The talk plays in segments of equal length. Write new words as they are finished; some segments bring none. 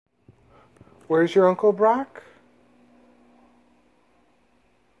Where's your Uncle Brock?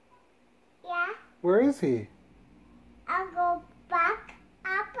 Yeah. Where is he? Uncle Brock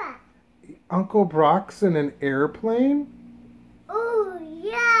Papa. Uncle Brock's in an airplane? Oh,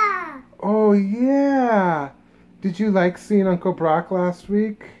 yeah. Oh, yeah. Did you like seeing Uncle Brock last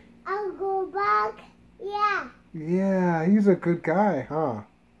week? Uncle Brock, yeah. Yeah, he's a good guy, huh?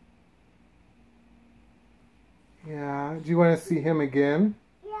 Yeah. Do you want to see him again?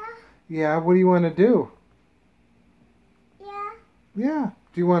 Yeah. Yeah. What do you want to do? Yeah. Yeah.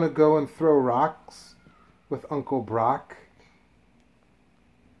 Do you want to go and throw rocks with Uncle Brock?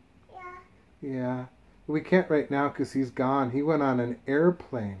 Yeah. Yeah. We can't right now because he's gone. He went on an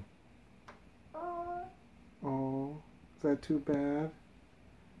airplane. Oh. Oh, is that too bad?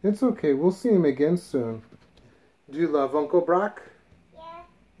 It's okay. We'll see him again soon. Do you love Uncle Brock? Yeah.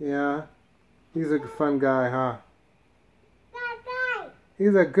 Yeah. He's a fun guy, huh? Bye-bye.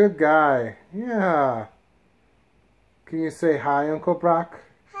 He's a good guy. Yeah. Can you say hi, Uncle Brock?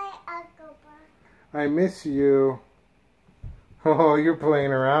 Hi, Uncle Brock. I miss you. Oh, you're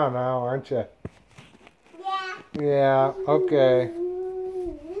playing around now, aren't you? Yeah. Yeah, okay.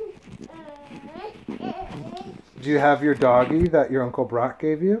 Do you have your doggy that your Uncle Brock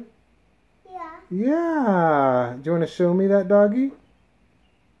gave you? Yeah. Yeah. Do you want to show me that doggy?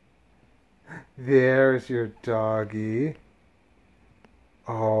 There's your doggy.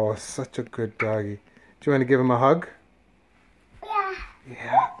 Oh, such a good doggy. Do you want to give him a hug? Yeah.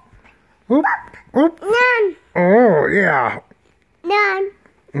 Yeah. Oop, oop. None. Oh, yeah. None.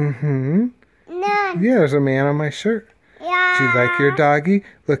 Mm-hmm. None. Yeah, there's a man on my shirt. Yeah. Do you like your doggy?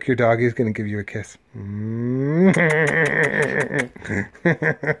 Look, your doggy's going to give you a kiss.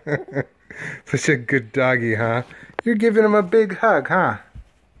 Such a good doggy, huh? You're giving him a big hug, huh?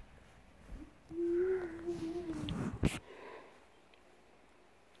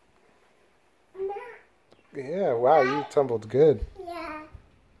 Yeah, wow, you tumbled good.